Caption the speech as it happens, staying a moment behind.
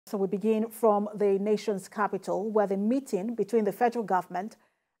So we begin from the nation's capital, where the meeting between the federal government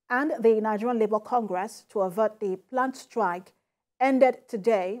and the Nigerian Labour Congress to avert the planned strike ended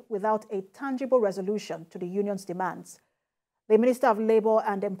today without a tangible resolution to the union's demands. The Minister of Labour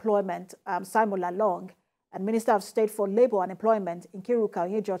and Employment, Simon Lalong, and Minister of State for Labour and Employment, Nkeiruka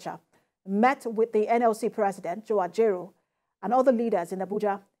Onyejeocha, met with the NLC President, Ajaero, and other leaders in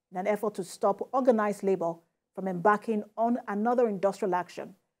Abuja in an effort to stop organized labour from embarking on another industrial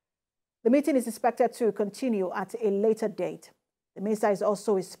action. The meeting is expected to continue at a later date. The minister is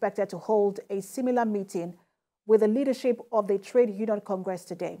also expected to hold a similar meeting with the leadership of the Trade Union Congress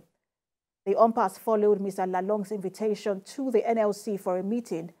today. The impasse followed Mr. Lalong's invitation to the NLC for a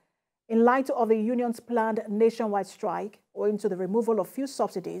meeting in light of the union's planned nationwide strike owing to the removal of fuel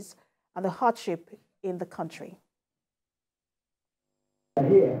subsidies and the hardship in the country.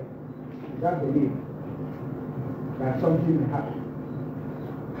 Here, that belief that something will happen.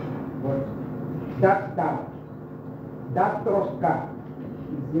 But that doubt, that trust gap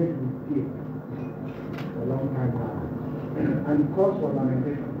is yet to be filled for a long time now. And it calls for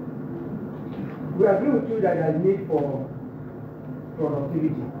lamentation. We agree with you that there is need for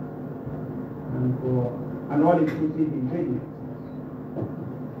productivity and for an all-inclusive engagement.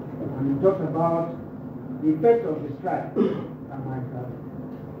 And we talked about the effect of the strike that might have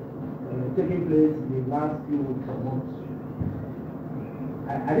taken place in the last few weeks or months.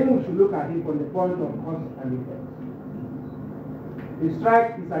 I think we should look at it from the point of cause and effect. The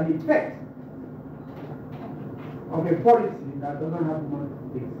strike is an effect of a policy that doesn't have much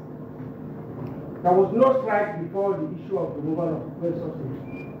base. There was no strike before the issue of removal of fuel subsidies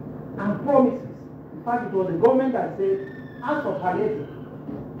and promises. In fact, it was the government that said, ask for palliative,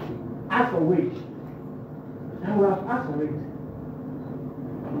 ask for wage. And we have asked for it.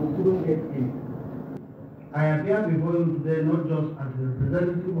 And we couldn't get any. I appear before you today not just as a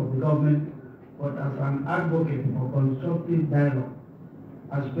representative of the government, but as an advocate for constructive dialogue,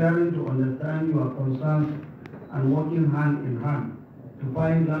 aspiring to understand your concerns and working hand in hand to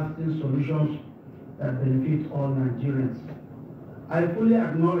find lasting solutions that benefit all Nigerians. I fully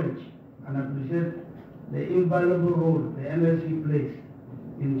acknowledge and appreciate the invaluable role the NLC plays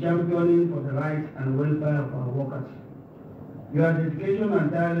in championing for the rights and welfare of our workers. Your dedication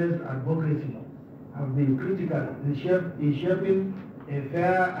and tireless advocacy have been critical in shaping a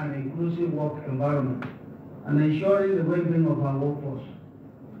fair and inclusive work environment and ensuring the well-being of our workforce.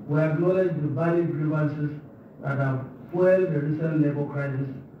 We acknowledge the valid grievances that have fueled the recent labor crisis,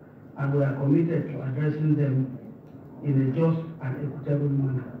 and we are committed to addressing them in a just and equitable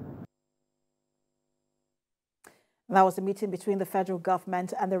manner. That was a meeting between the federal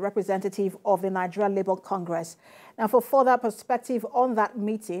government and the representative of the Nigerian Labour Congress. Now, for further perspective on that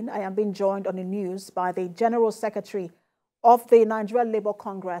meeting, I am being joined on the news by the General Secretary of the Nigerian Labour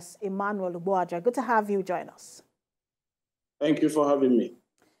Congress, Emmanuel Abuja. Good to have you join us. Thank you for having me.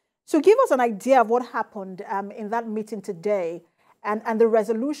 So give us an idea of what happened in that meeting today and the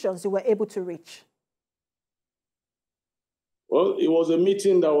resolutions you were able to reach. Well, it was a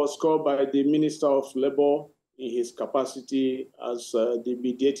meeting that was called by the Minister of Labour in his capacity as the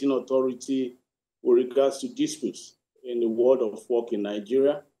mediating authority with regards to disputes in the world of work in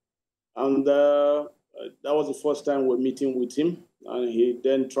Nigeria. And that was the first time we're meeting with him. And he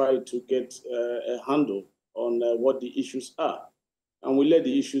then tried to get a handle on what the issues are. And we let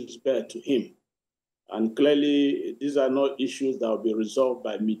the issues bear to him. And clearly, these are not issues that will be resolved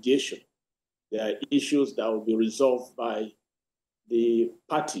by mediation. They are issues that will be resolved by the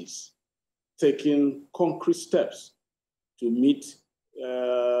parties taking concrete steps to meet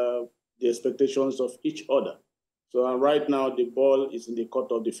the expectations of each other. So right now, the ball is in the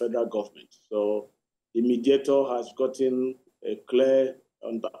court of the federal government. So the mediator has gotten a clear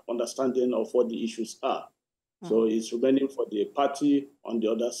understanding of what the issues are. So it's remaining for the party on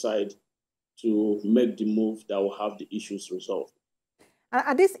the other side to make the move that will have the issues resolved.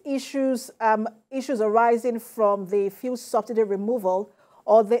 Are these issues arising from the fuel subsidy removal,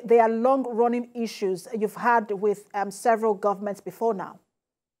 or they are long-running issues you've had with several governments before now?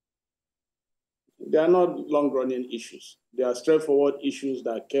 They are not long-running issues. They are straightforward issues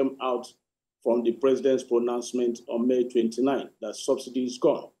that came out from the president's pronouncement on May 29, that subsidy is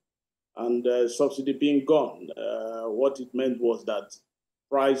gone. And subsidy being gone, what it meant was that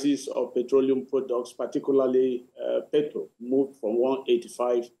prices of petroleum products, particularly petrol, moved from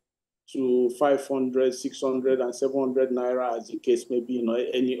 185 to 500, 600, and 700 naira, as the case may be in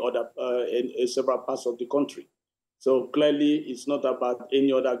any other, in several parts of the country. So clearly, it's not about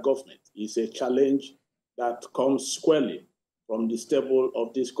any other government. It's a challenge that comes squarely from the stable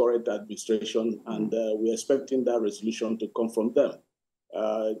of this current administration, and we're expecting that resolution to come from them.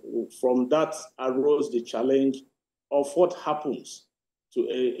 From that arose the challenge of what happens to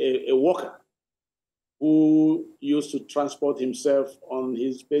a worker who used to transport himself on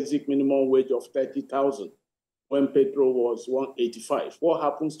his basic minimum wage of 30,000 when petrol was 185. What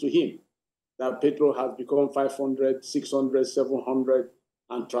happens to him? That petrol has become 500, 600, 700,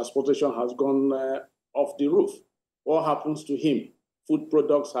 and transportation has gone off the roof. What happens to him? Food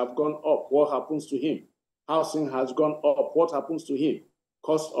products have gone up. What happens to him? Housing has gone up. What happens to him?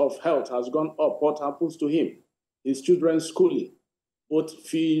 Cost of health has gone up. What happens to him? His children's schooling, both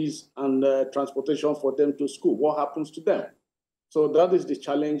fees and transportation for them to school. What happens to them? So that is the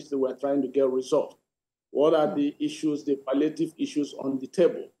challenge that we're trying to get resolved. What are the issues, the palliative issues on the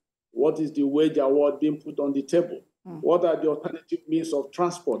table? What is the wage award being put on the table? What are the alternative means of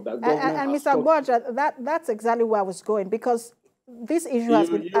transport that government and has? Mr. Abuja, that's exactly where I was going, because this issue has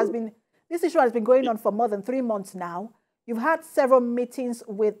been going on for more than 3 months now. You've had several meetings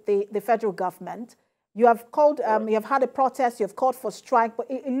with the federal government. You have called, you have had a protest, you have called for strike, but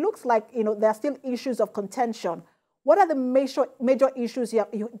it looks like there are still issues of contention. What are the major issues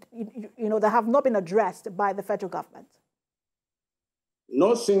that have not been addressed by the federal government?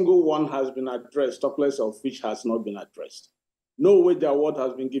 No single one has been addressed, top list of which has not been addressed. No wage award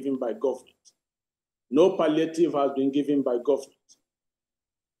has been given by government. No palliative has been given by government.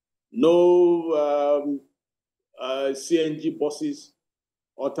 No CNG buses,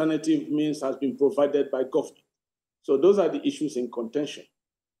 alternative means has been provided by government. So those are the issues in contention.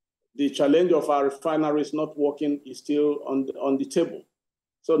 The challenge of our refineries not working is still on the table.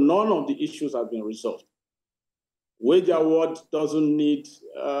 So none of the issues have been resolved. Wage award doesn't need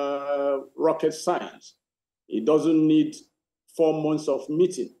rocket science. It doesn't need 4 months of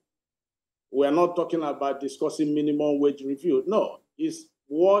meeting. We're not talking about discussing minimum wage review. No, it's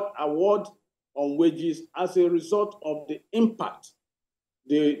what award on wages as a result of the impact,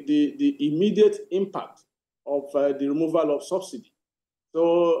 the immediate impact of the removal of subsidy.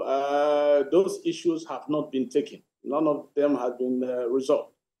 So those issues have not been taken. None of them have been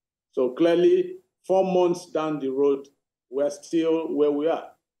resolved. So clearly, 4 months down the road, we're still where we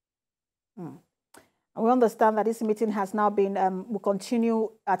are. We understand that this meeting has now been, will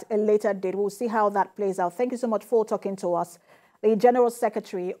continue at a later date. We'll see how that plays out. Thank you so much for talking to us. The General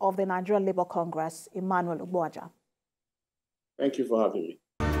Secretary of the Nigerian Labour Congress, Emmanuel Ogbuaja. Thank you for having me.